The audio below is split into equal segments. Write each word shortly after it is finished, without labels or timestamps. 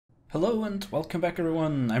Hello and welcome back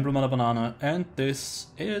everyone, I'm Romana Banana and this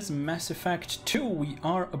is Mass Effect 2. We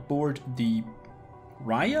are aboard the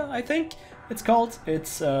Raya, I think it's called.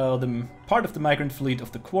 It's the part of the migrant fleet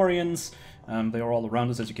of the Quarians. They are all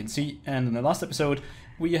around us as you can see, and in the last episode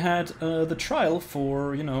we had the trial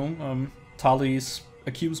for, Talis'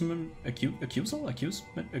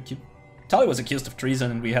 Tali was accused of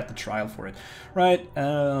treason and we had the trial for it, right?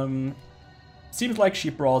 Seems like she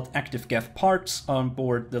brought active Geth parts on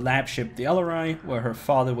board the lab ship the Alarai, where her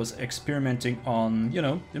father was experimenting on,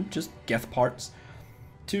 just Geth parts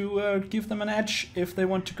to give them an edge if they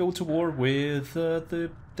want to go to war with the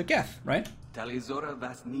Geth, right? Talizora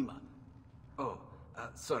Vas Niman. Oh,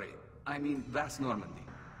 sorry, I mean Vas Normandy.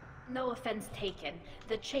 No offense taken.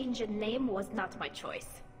 The change in name was not my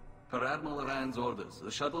choice. Per Admiral Aran's orders,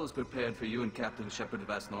 the shuttle is prepared for you and Captain Shepard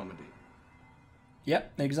Vas Normandy.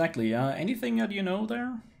 Yep, exactly. Anything that you know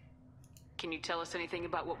there? Can you tell us anything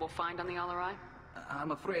about what we'll find on the Alarai?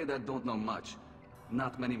 I'm afraid I don't know much.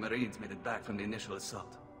 Not many Marines made it back from the initial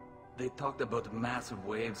assault. They talked about massive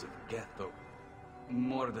waves of Geth, though.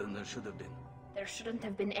 More than there should have been. There shouldn't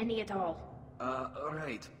have been any at all.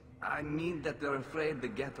 Right. I mean that they're afraid the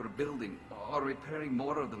Geth are building or repairing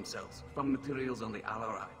more of themselves from materials on the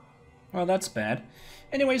Alarai. Well, that's bad.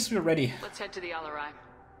 Anyways, we're ready. Let's head to the Alarai.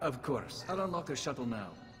 Of course. I'll unlock the shuttle now.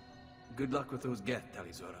 Good luck with those Geth,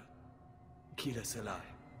 Talizora. Kira Selai.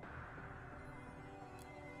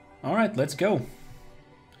 Alright, let's go.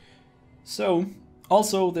 So,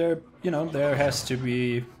 also there is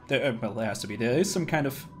some kind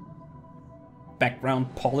of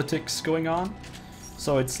background politics going on.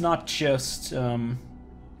 So it's not just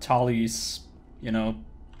Tali's,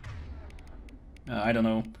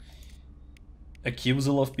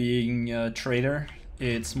 accusal of being a traitor.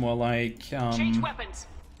 It's more like change weapons.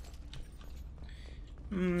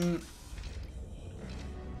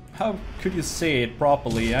 How could you say it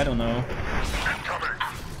properly? I don't know.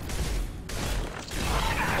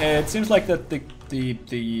 It seems like that the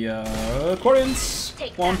Quarians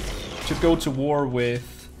want to go to war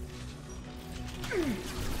with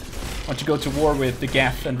the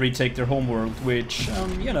Geth and retake their homeworld, which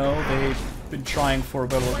they've been trying for a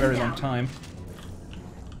very long time.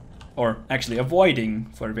 Or actually avoiding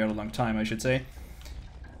for a very long time, I should say.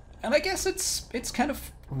 And I guess it's kind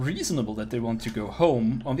of reasonable that they want to go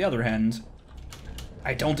home. On the other hand,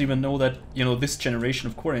 I don't even know that, this generation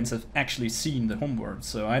of Quarians have actually seen the homeworld,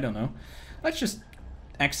 so I don't know. Let's just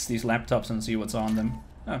access these laptops and see what's on them.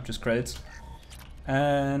 Oh, just credits.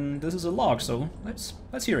 And this is a log, so let's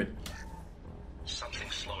hear it.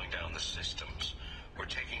 Something's slowing down the systems. We're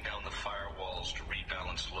taking down the firewalls to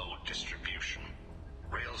rebalance load distribution.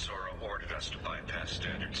 Railzora ordered us to bypass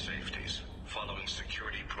standard safeties. Following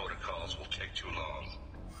security protocols will take too long.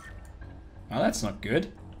 Well, that's not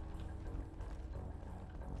good.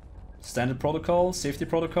 Standard protocol, safety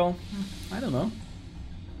protocol? I don't know.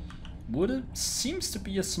 Seems to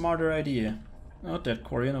be a smarter idea. Oh, dead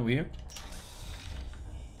Quarian over here.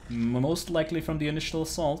 Most likely from the initial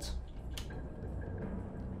assault.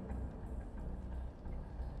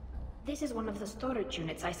 This is one of the storage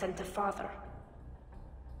units I sent to Father.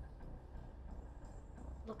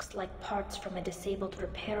 Looks like parts from a disabled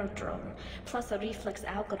repair drone, plus a reflex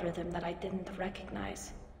algorithm that I didn't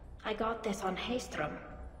recognize. I got this on Haystrom.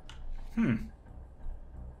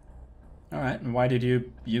 Alright, and why did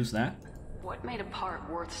you use that? What made a part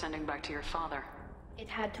worth sending back to your father? It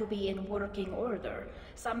had to be in working order,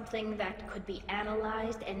 something that could be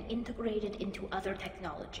analyzed and integrated into other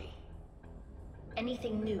technology.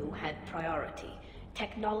 Anything new had priority.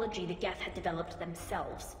 Technology the Geth had developed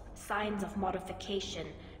themselves. Signs of modification,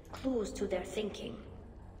 clues to their thinking.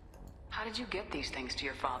 How did you get these things to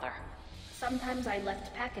your father? Sometimes I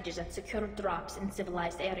left packages at secure drops in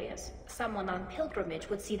civilized areas. Someone on pilgrimage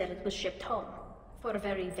would see that it was shipped home. For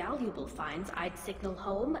very valuable finds, I'd signal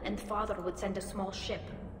home and Father would send a small ship.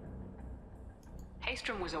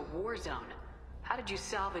 Haystrom was a war zone. How did you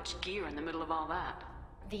salvage gear in the middle of all that?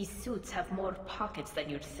 These suits have more pockets than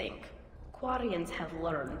you'd think. Quarians have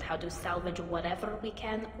learned how to salvage whatever we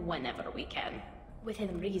can, whenever we can.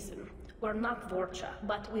 Within reason. We're not Vorcha,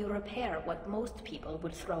 but we repair what most people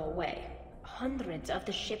would throw away. Hundreds of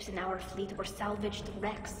the ships in our fleet were salvaged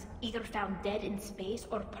wrecks, either found dead in space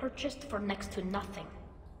or purchased for next to nothing.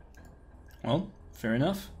 Well, fair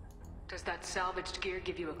enough. Does that salvaged gear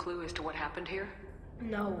give you a clue as to what happened here?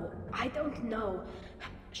 No, I don't know.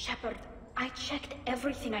 Shepard, I checked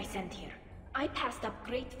everything I sent here. I passed up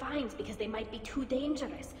great finds because they might be too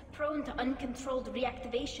dangerous, prone to uncontrolled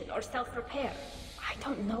reactivation or self-repair. I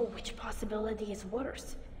don't know which possibility is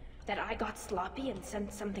worse. That I got sloppy and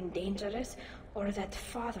sent something dangerous, or that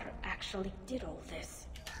Father actually did all this?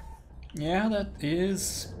 Yeah, that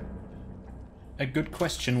is a good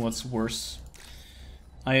question. What's worse?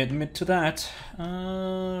 I admit to that.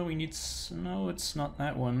 We need... No, it's not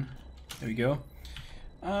that one. There we go.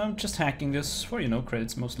 I'm just hacking this for, you know,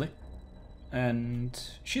 credits mostly. And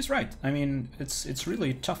she's right. I mean, it's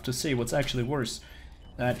really tough to say what's actually worse.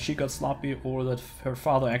 That she got sloppy or that her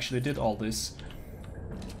father actually did all this.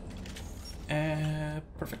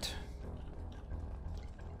 Perfect.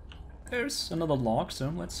 There's another log,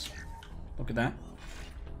 so let's look at that.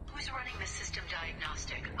 Who's running the system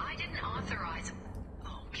diagnostic? I didn't authorize...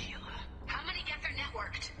 Oh, Keela. How many Geth are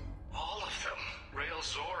networked? All of them. Rail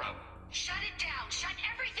Zora. Shut it down! Shut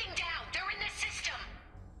everything down! They're in the system!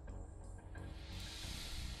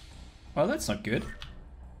 Well, that's not good.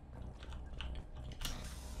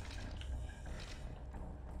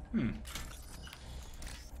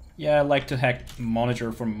 Yeah, I like to hack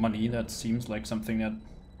monitor for money. That seems like something that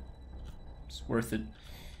is worth it.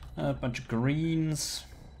 A bunch of greens.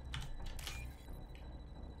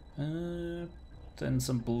 Then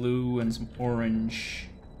some blue and some orange.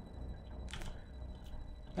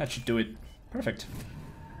 That should do it. Perfect.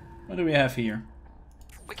 What do we have here?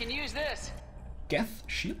 We can use this! Geth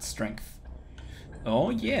shield strength.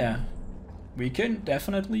 Oh yeah. We can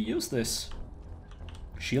definitely use this.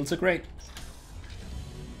 Shields are great.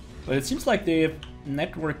 But it seems like they've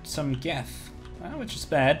networked some Geth, which is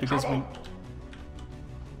bad because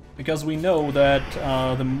we know that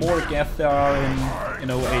the more Geth there are in, you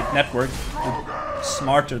know, a network, the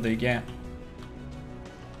smarter they get.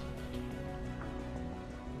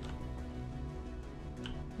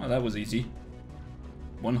 Well, that was easy.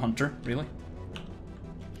 One hunter, really?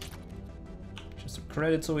 Just some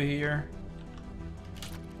credits over here.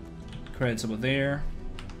 Credits over there.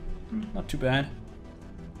 Not too bad.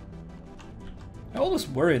 I always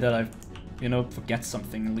worry that I, you know, forget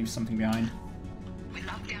something and leave something behind. We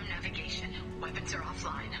locked down navigation. Weapons are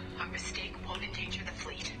offline. Our mistake won't endanger the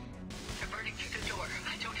fleet. They're burning through the door.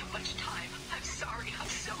 I don't have much time. I'm sorry. I'm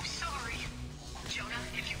so sorry. Jonah,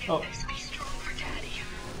 if you get this, be strong for Daddy.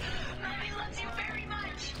 Mommy loves you very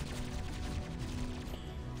much.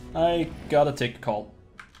 I gotta take a call.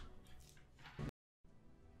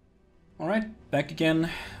 Alright, back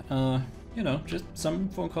again. You know, just some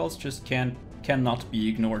phone calls just cannot be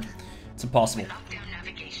ignored. It's impossible. Lockdown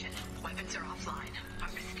navigation. Weapons are offline.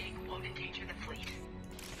 Our mistake won't endanger the fleet.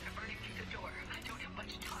 They're burning through the door. I don't have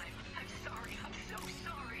much time. I'm sorry. I'm so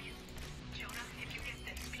sorry. Jonah, if you get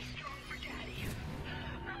this, be strong for Daddy.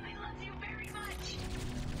 Mommy loves you very much.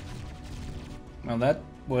 Well, that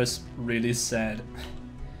was really sad.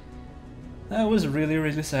 That was really,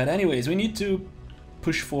 really sad. Anyways, we need to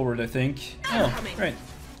push forward, I think. Oh, right.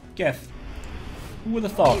 Geth. Who would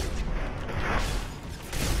have thought?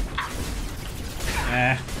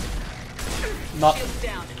 Not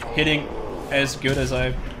hitting as good as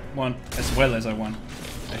I want, as well as I want,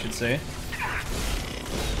 I should say.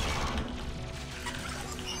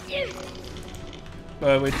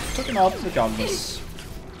 But we took him out regardless.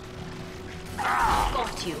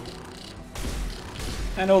 Got you.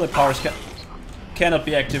 I know the powers cannot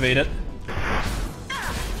be activated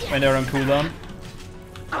when they're on cooldown.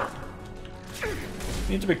 You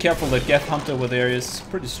need to be careful, that Geth Hunter over there is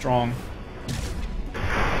pretty strong.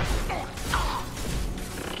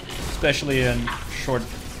 Especially in short...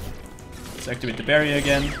 Let's activate the barrier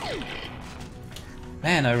again.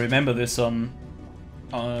 Man, I remember this on...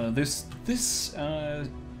 this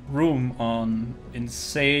room on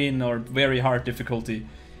insane or very hard difficulty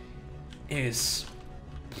is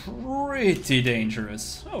pretty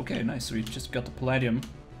dangerous. Okay, nice, we just got the palladium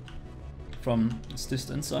from this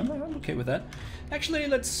distance. I'm okay with that. Actually,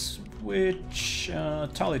 let's switch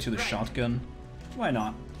Talis to the shotgun. Why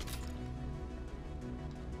not?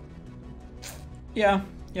 Yeah,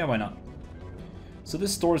 why not? So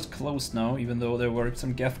this door is closed now, even though there were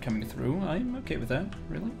some Geth coming through. I'm okay with that,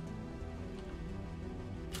 really.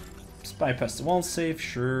 Just bypass the wall safe,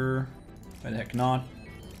 sure. Why the heck not?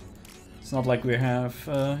 It's not like we have,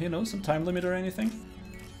 you know, some time limit or anything.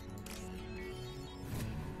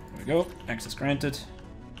 There we go, access granted.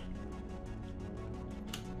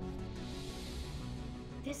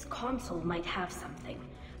 This console might have something.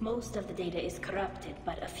 Most of the data is corrupted,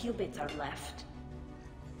 but a few bits are left.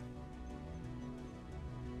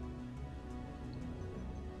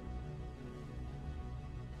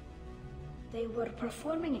 They were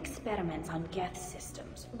performing experiments on Geth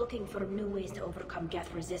systems, looking for new ways to overcome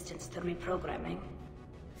Geth resistance to reprogramming.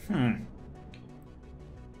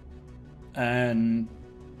 And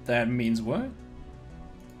that means what?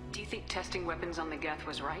 Do you think testing weapons on the Geth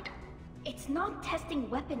was right? It's not testing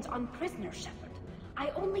weapons on prisoners, Shepard. I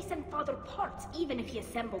only sent Father parts. Even if he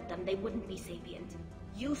assembled them, they wouldn't be sapient.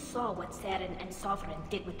 You saw what Saren and Sovereign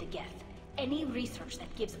did with the Geth. Any research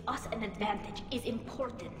that gives us an advantage is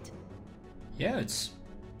important. Yeah, it's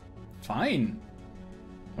fine.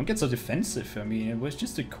 Don't get so defensive. I mean, it was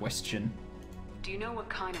just a question. Do you know what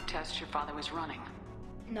kind of tests your father was running?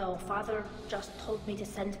 No, Father just told me to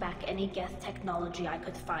send back any Geth technology I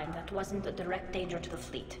could find that wasn't a direct danger to the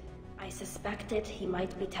fleet. I suspected he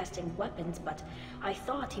might be testing weapons, but I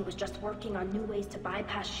thought he was just working on new ways to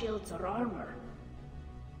bypass shields or armor.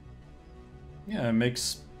 Yeah, it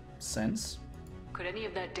makes sense. Could any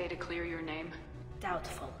of that data clear your name?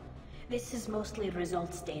 Doubtful. This is mostly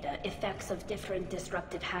results data, effects of different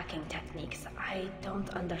disruptive hacking techniques. I don't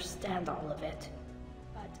understand all of it.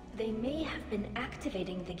 But they may have been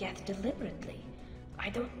activating the Geth deliberately. I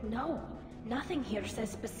don't know. Nothing here says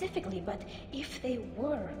specifically, but if they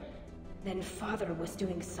were, then Father was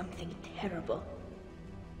doing something terrible.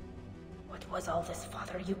 What was all this,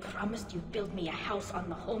 Father? You promised you'd build me a house on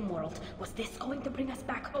the homeworld. Was this going to bring us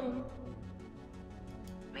back home?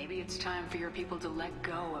 Maybe it's time for your people to let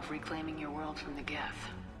go of reclaiming your world from the Geth.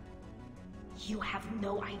 You have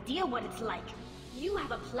no idea what it's like. You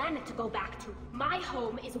have a planet to go back to. My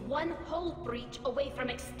home is one hull breach away from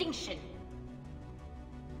extinction.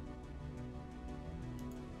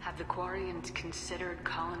 Have the Quarians considered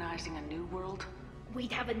colonizing a new world?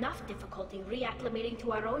 We'd have enough difficulty reacclimating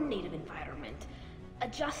to our own native environment.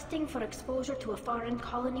 Adjusting for exposure to a foreign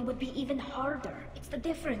colony would be even harder. It's the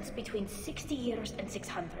difference between 60 years and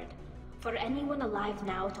 600. For anyone alive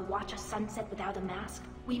now to watch a sunset without a mask,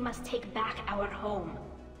 we must take back our home.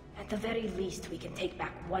 At the very least, we can take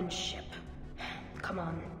back one ship. Come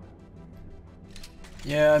on.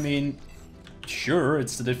 Yeah, I mean, sure,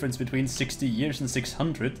 it's the difference between 60 years and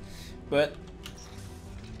 600, but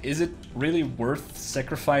is it really worth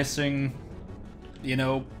sacrificing, you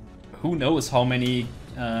know, who knows how many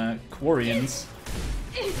Quarians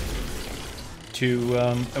to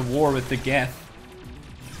a war with the Geth?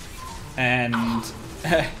 And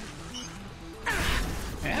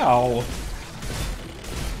ow,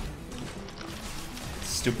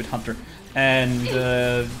 stupid hunter. And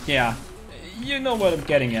yeah, you know what I'm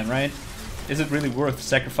getting at, right? Is it really worth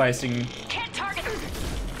sacrificing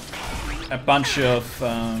a bunch of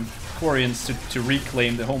Quarians to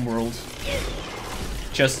reclaim the homeworld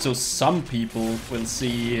just so some people will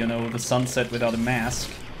see, you know, the sunset without a mask?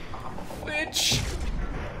 Which,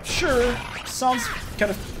 sure, sounds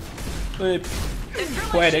kind of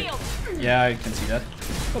poetic. Yeah, I can see that.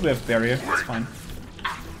 But we have barrier, that's fine.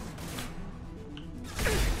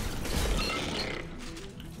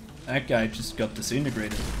 That guy just got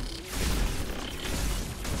disintegrated.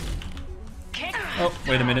 Oh,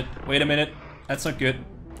 wait a minute, that's not good.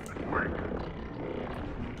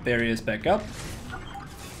 Barrier's back up.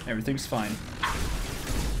 Everything's fine.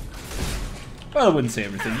 Well, I wouldn't say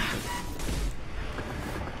everything, but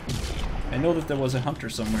I know that there was a hunter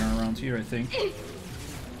somewhere around here, I think.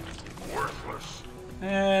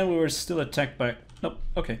 And we were still attacked by... Nope,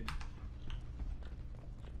 okay.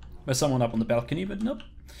 By someone up on the balcony, but nope.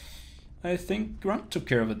 I think Grunt took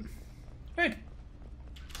care of it. Great.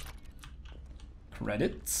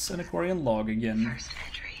 Credits and Aquarian log again. First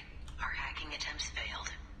entry. Our hacking attempts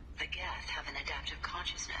failed. The Geth have an adaptive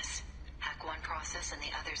consciousness. Hack one process and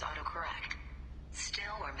the others autocorrect.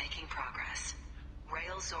 Still, we're making progress.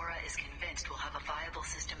 Rail Zora is convinced we'll have a viable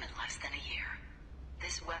system in less than a year.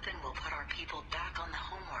 This weapon will put our people back on the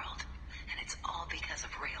homeworld, and it's all because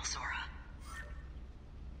of Rail Zora.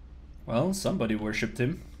 Well, somebody worshipped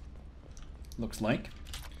him. Looks like.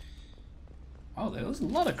 Wow, there's a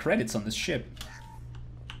lot of credits on this ship.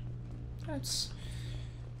 That's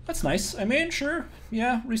nice. I mean, sure,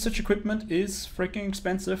 yeah, research equipment is freaking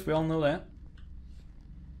expensive, we all know that.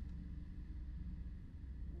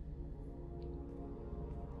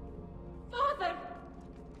 Father!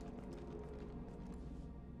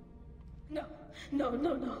 No.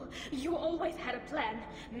 You always had a plan.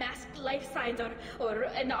 Masked life signs or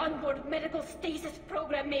an onboard medical stasis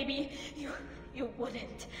program, maybe. You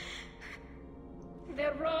wouldn't.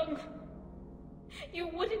 They're wrong. You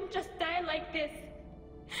wouldn't just die like this.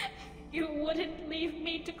 You wouldn't leave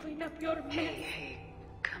me to clean up your mess. Hey,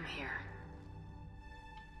 come here.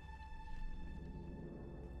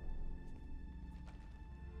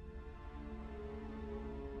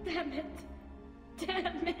 Damn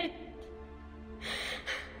it.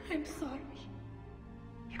 I'm sorry.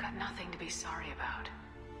 You got nothing to be sorry about.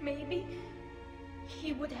 Maybe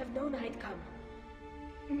he would have known I'd come.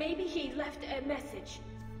 Maybe he left a message.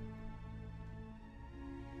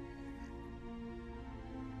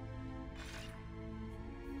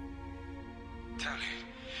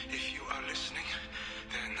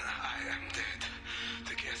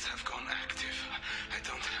 Geth have gone active. I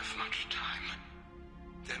don't have much time.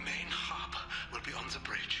 Their main hub will be on the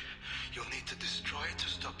bridge. You'll need to destroy it to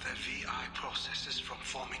stop their VI processes from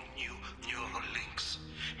forming new neural links.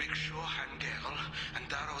 Make sure Hangerl and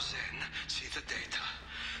Darozen see the data.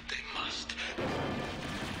 They must.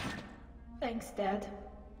 Thanks, Dad.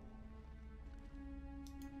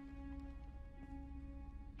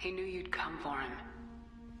 He knew you'd come for him.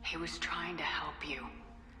 He was trying to help you.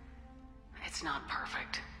 It's not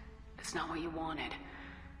perfect. It's not what you wanted.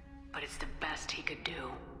 But it's the best he could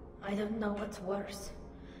do. I don't know what's worse.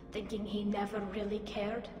 Thinking he never really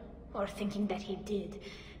cared, or thinking that he did,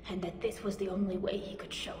 and that this was the only way he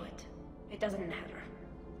could show it. It doesn't matter.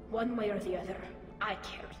 One way or the other, I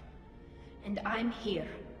cared. And I'm here.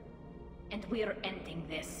 And we're ending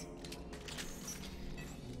this.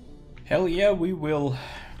 Hell yeah, we will.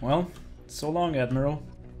 Well, so long, Admiral.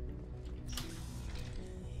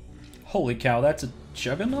 Holy cow, that's a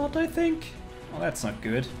juggernaut, I think? Well, that's not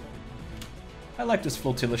good. I like this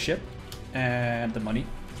flotilla ship. And the money.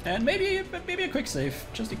 And maybe a quick save,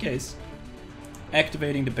 just in case.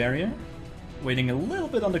 Activating the barrier. Waiting a little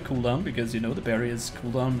bit on the cooldown, because, you know, the barrier's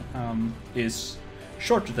cooldown is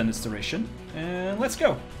shorter than its duration. And let's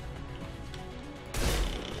go.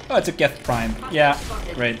 Oh, it's a Geth Prime. Yeah,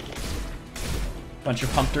 great. Bunch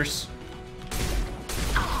of hunters.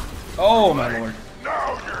 Oh, my lord.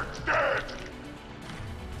 Now you're dead!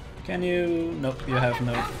 Can you... Nope, you have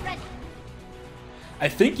no... I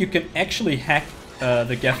think you can actually hack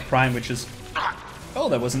the Geth Prime, which is... Oh,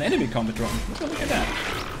 that was an enemy combat drone. Look at that.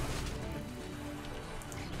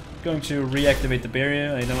 Going to reactivate the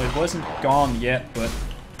barrier. I know it wasn't gone yet, but...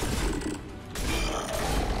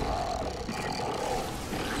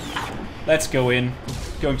 Let's go in.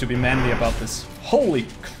 Going to be manly about this. Holy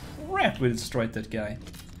crap, we destroyed that guy.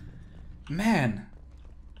 Man.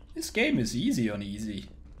 This game is easy on easy.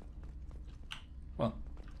 Well,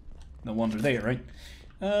 no wonder there, right?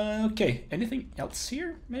 Okay, anything else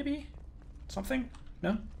here, maybe? Something?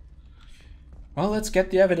 No? Well, let's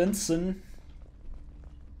get the evidence and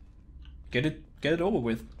get it over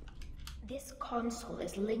with. This console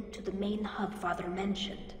is linked to the main hub Father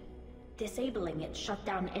mentioned. Disabling it shut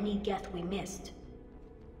down any Geth we missed.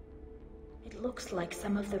 It looks like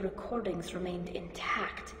some of the recordings remained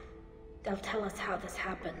intact. They'll tell us how this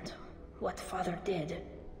happened, what Father did.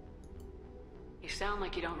 You sound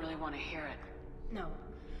like you don't really want to hear it. No.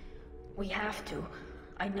 We have to.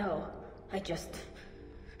 I know.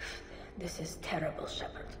 This is terrible,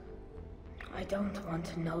 Shepard. I don't want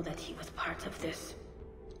to know that he was part of this.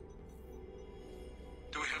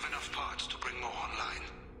 Do we have enough parts to bring more online?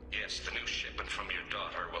 Yes, the new shipment from your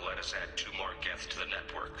daughter will let us add 2 more Geth to the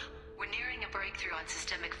network. We're nearing a breakthrough on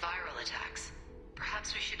systemic viral attacks.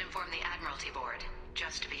 Perhaps we should inform the Admiralty Board,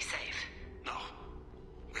 just to be safe. No.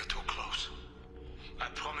 We're too close. I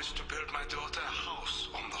promised to build my daughter a house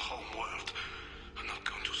on the home world. I'm not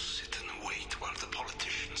going to sit and wait while the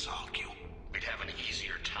politicians argue. We'd have an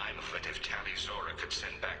easier time of it if Talis could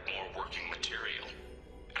send back more working material.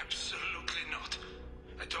 Absolutely not.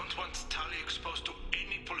 I don't want Tali exposed to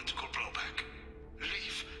any political blowback.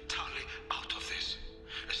 Leave Tali out of this.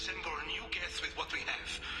 Assemble a new Geth with what we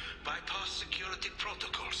have. Bypass security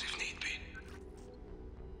protocols if need be.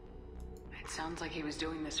 It sounds like he was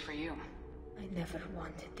doing this for you. I never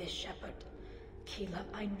wanted this, Shepard. Keela,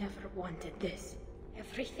 I never wanted this.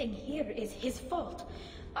 Everything here is his fault.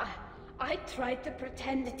 I tried to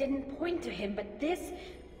pretend it didn't point to him, but this...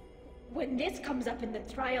 When this comes up in the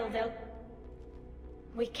trial, they'll...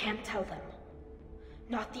 We can't tell them.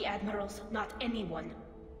 Not the Admirals, not anyone.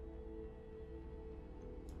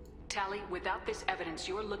 Tali, without this evidence,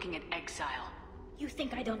 you're looking at exile. You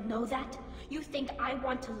think I don't know that? You think I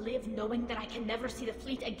want to live knowing that I can never see the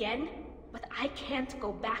fleet again? But I can't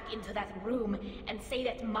go back into that room and say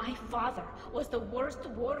that my father was the worst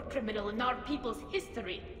war criminal in our people's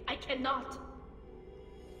history. I cannot.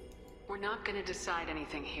 We're not gonna decide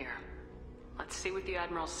anything here. Let's see what the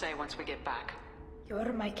Admirals say once we get back.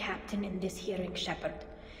 You're my captain in this hearing, Shepard.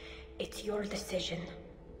 It's your decision.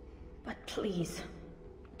 But please,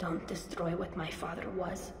 don't destroy what my father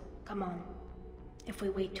was. Come on. If we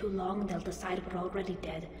wait too long, they'll decide we're already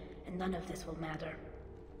dead, and none of this will matter.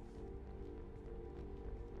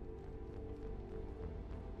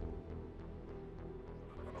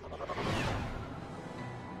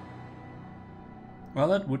 Well,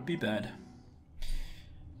 that would be bad.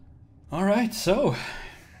 Alright, so...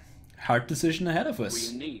 hard decision ahead of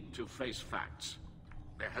us. We need to face facts.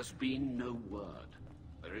 There has been no word.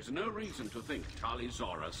 There is no reason to think Talis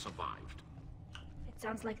survived. It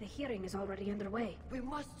Sounds like the hearing is already underway. We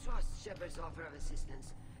must trust Shepard's offer of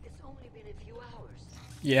assistance. It's only been a few hours.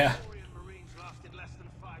 Yeah. Marines lasted less than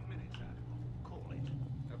 5 minutes, Admiral. Call it.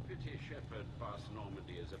 A pity Shepard past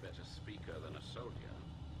Normandy is a better speaker than a soldier.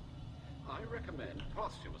 I recommend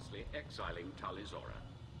posthumously exiling Talizora.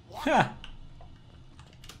 Ha!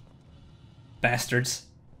 Bastards.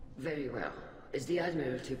 Very well. Is the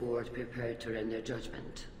Admiralty Board prepared to render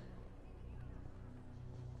judgment?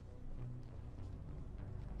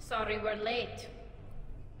 Sorry we're late.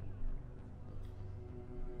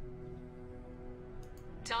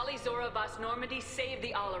 Talizora Vas Normandy saved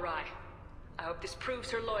the Alarai. I hope this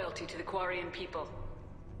proves her loyalty to the Quarian people.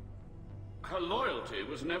 Her loyalty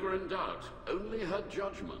was never in doubt, only her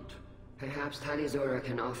judgment. Perhaps Talizora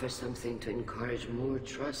can offer something to encourage more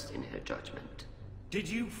trust in her judgment. Did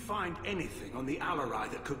you find anything on the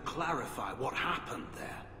Alarai that could clarify what happened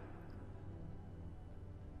there?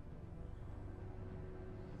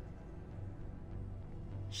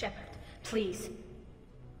 Shepard, please.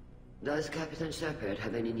 Does Captain Shepard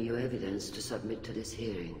have any new evidence to submit to this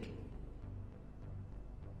hearing?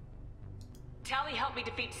 Tali helped me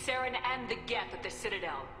defeat Saren and the Geth at the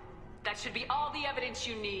Citadel. That should be all the evidence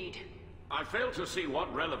you need. I fail to see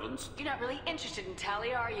what relevance... You're not really interested in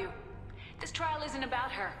Tali, are you? This trial isn't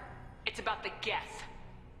about her. It's about the Geth.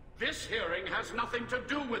 This hearing has nothing to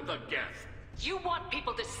do with the Geth. You want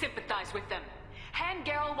people to sympathize with them.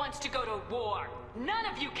 Hangarel wants to go to war. None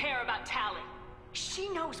of you care about Tali. She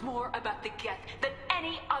knows more about the Geth than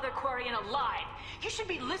any other Quarian alive. You should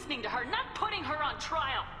be listening to her, not putting her on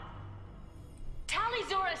trial.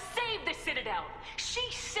 Talizora saved the Citadel. She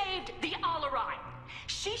saved the Alarai.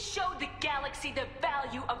 She showed the galaxy the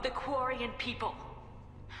value of the Quarian people.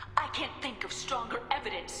 I can't think of stronger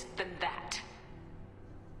evidence than that.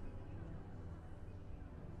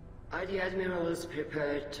 Are the Admirals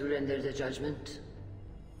prepared to render the judgment?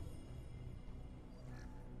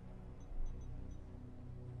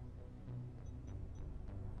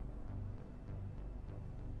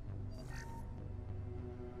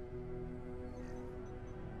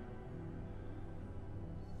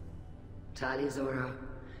 Talizora,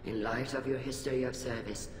 in light of your history of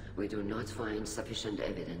service, we do not find sufficient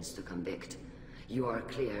evidence to convict. You are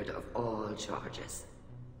cleared of all charges.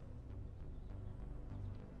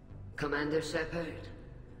 Commander Shepard,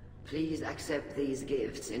 please accept these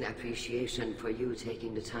gifts in appreciation for you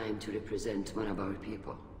taking the time to represent one of our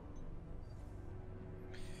people.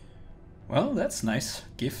 Well, that's nice.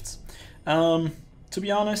 Gifts. To be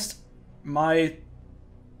honest, I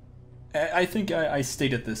think I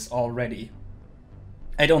stated this already.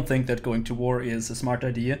 I don't think that going to war is a smart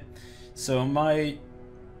idea. So my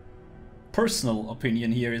personal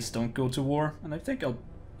opinion here is don't go to war. And I think I'll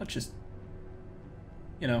just,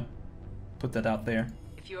 you know, put that out there.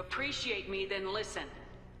 If you appreciate me, then listen.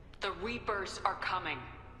 The Reapers are coming.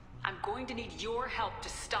 I'm going to need your help to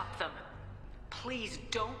stop them. Please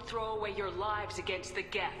don't throw away your lives against the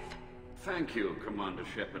Geth. Thank you, Commander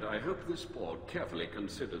Shepard. I hope this board carefully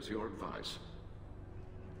considers your advice.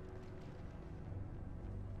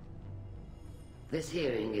 This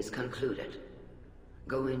hearing is concluded.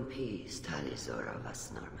 Go in peace, Talizora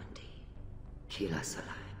Vas Normandy. Kila Salai.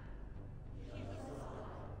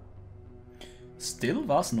 Still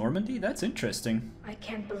Vas Normandy? That's interesting. I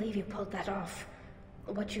can't believe you pulled that off.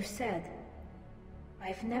 What you said.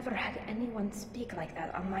 I've never had anyone speak like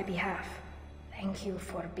that on my behalf. Thank you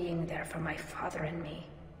for being there for my father and me.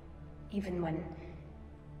 Even when...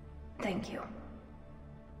 Thank you.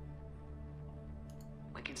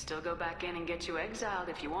 We can still go back in and get you exiled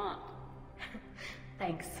if you want.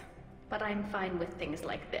 Thanks. But I'm fine with things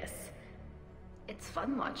like this. It's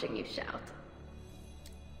fun watching you shout.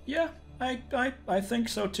 Yeah, I think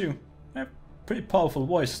so too. We have a pretty powerful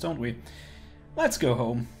voice, don't we? Let's go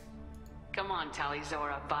home. Come on,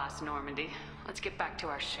 Talizora Vas Normandy. Let's get back to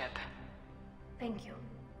our ship. Thank you,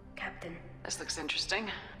 Captain. This looks interesting.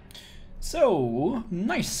 So,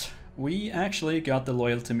 nice. We actually got the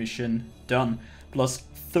loyalty mission done. Plus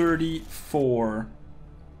 34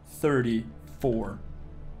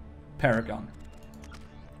 paragon.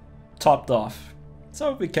 Topped off.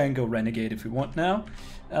 So we can go renegade if we want now.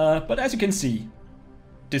 But as you can see,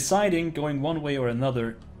 deciding going one way or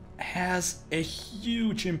another has a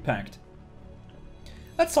huge impact.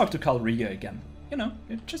 Let's talk to Calriga again. You know,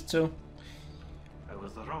 just so. I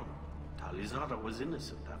was wrong. Talizora was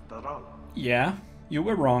innocent after all. Yeah, you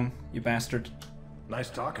were wrong, you bastard. Nice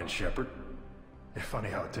talking, Shepard. It's funny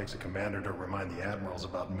how it takes a commander to remind the admirals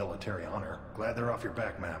about military honor. Glad they're off your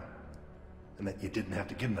back, ma'am. And that you didn't have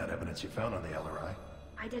to give them that evidence you found on the LRI.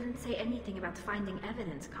 I didn't say anything about finding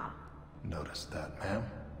evidence, Cal. Noticed that, ma'am.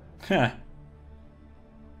 Huh.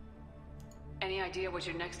 Any idea what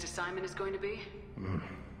your next assignment is going to be? I'm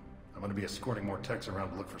gonna be escorting more techs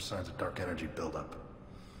around to look for signs of dark energy buildup.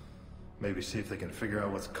 Maybe see if they can figure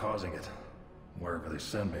out what's causing it. Wherever they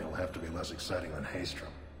send me, it'll have to be less exciting than Haystrom.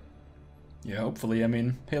 Yeah, hopefully. I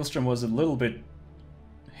mean, Hailstrom was a little bit...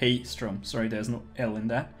 Haystrom, sorry, there's no L in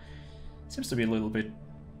that. Seems to be a little bit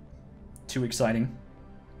too exciting.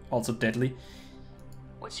 Also deadly.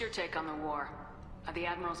 What's your take on the war? Are the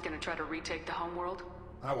Admirals gonna try to retake the homeworld?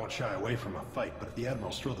 I won't shy away from a fight, but if the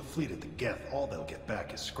Admirals throw the fleet at the Geth, all they'll get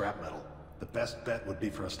back is scrap metal. The best bet would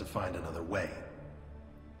be for us to find another way.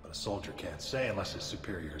 But a soldier can't say unless his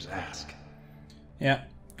superiors ask. Yeah,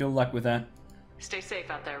 good luck with that. Stay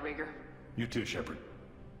safe out there, Rieger. You too, Shepard.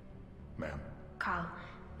 Ma'am. Cal,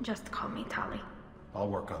 just call me Tali. I'll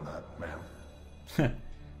work on that, ma'am.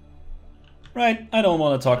 Right, I don't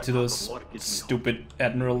want to talk to those stupid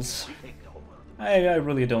admirals. I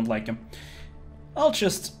really don't like them. I'll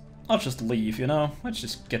just leave, you know? Let's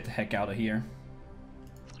just get the heck out of here.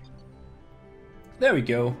 There we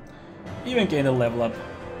go. Even gained a level up.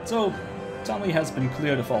 So, Tali has been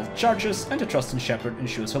cleared of all charges, and the trust in Shepard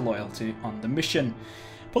ensures her loyalty on the mission.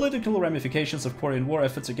 Political ramifications of Quarian war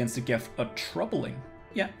efforts against the Geth are troubling.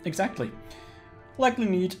 Yeah, exactly. Likely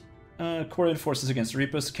need Quarian forces against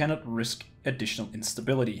Reapers cannot risk additional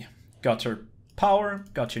instability. Got her power,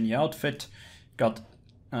 got your new outfit, got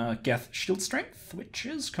Geth shield strength, which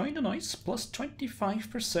is kinda nice, plus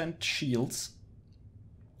 25% shields,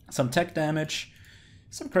 some tech damage,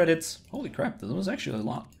 some credits, holy crap, this was actually a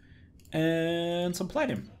lot, and some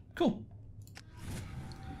platinum. Cool.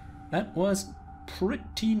 That was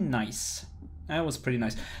pretty nice. That was pretty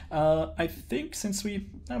nice. I think since we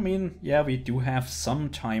do have some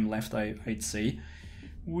time left, I'd say,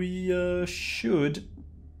 we should,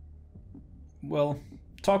 well,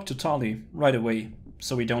 talk to Tali right away,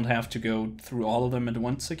 so we don't have to go through all of them at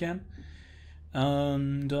once again.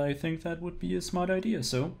 And I think that would be a smart idea,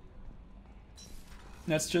 so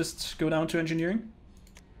let's just go down to engineering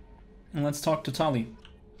and let's talk to Tali.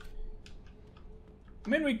 I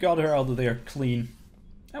mean, we got her out of there clean.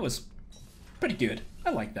 That was pretty good. I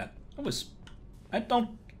like that. I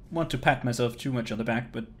don't want to pat myself too much on the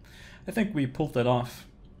back, but I think we pulled that off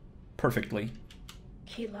perfectly.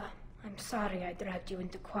 Keela, I'm sorry I dragged you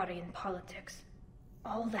into Quarian politics.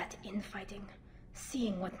 All that infighting,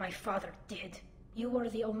 seeing what my father did. You were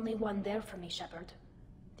the only one there for me, Shepard.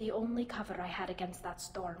 The only cover I had against that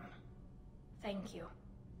storm. Thank you.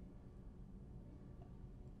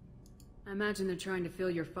 I imagine they're trying to fill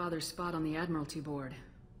your father's spot on the Admiralty board.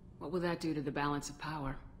 What will that do to the balance of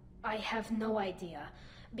power? I have no idea.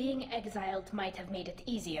 Being exiled might have made it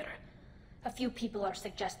easier. A few people are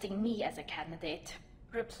suggesting me as a candidate.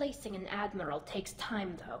 Replacing an admiral takes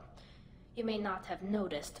time, though. You may not have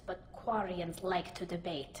noticed, but Quarians like to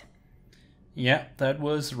debate. Yeah, that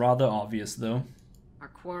was rather obvious, though.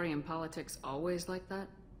 Are Quarian politics always like that?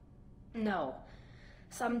 No.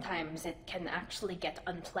 Sometimes it can actually get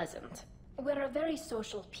unpleasant. We're a very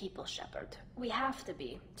social people, Shepard. We have to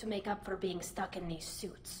be, to make up for being stuck in these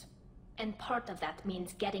suits. And part of that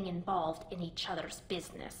means getting involved in each other's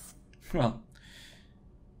business. Well,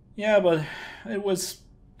 yeah, but it was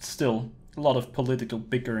still a lot of political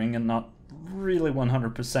bickering and not really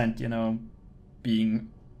 100%, being,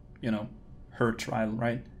 her trial,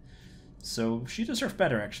 right? So she deserved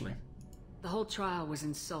better, actually. The whole trial was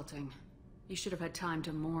insulting. You should have had time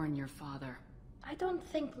to mourn your father. I don't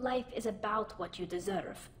think life is about what you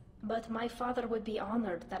deserve. But my father would be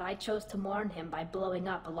honored that I chose to mourn him by blowing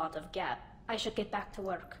up a lot of Geth. I should get back to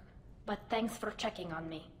work. But thanks for checking on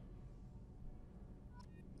me.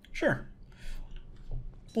 Sure.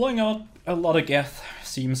 Blowing out a lot of Geth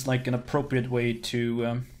seems like an appropriate way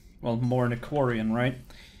to, mourn a Quarian, right?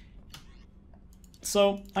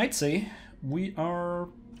 So, I'd say we are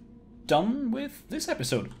done with this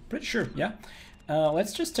episode. Pretty sure, yeah.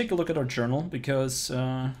 Let's just take a look at our journal, because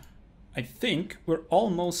I think we're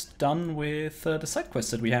almost done with the side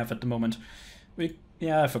quests that we have at the moment.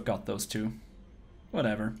 I forgot those two.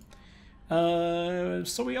 Whatever.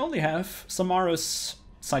 So we only have Samara's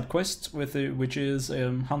side quest, which is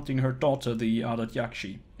hunting her daughter, the Adat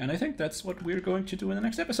Yakshi. And I think that's what we're going to do in the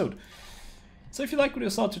next episode. So if you like what you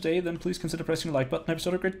saw today, then please consider pressing the like button.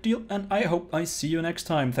 Episode a great deal, and I hope I see you next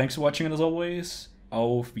time. Thanks for watching, and as always,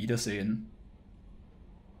 auf Wiedersehen.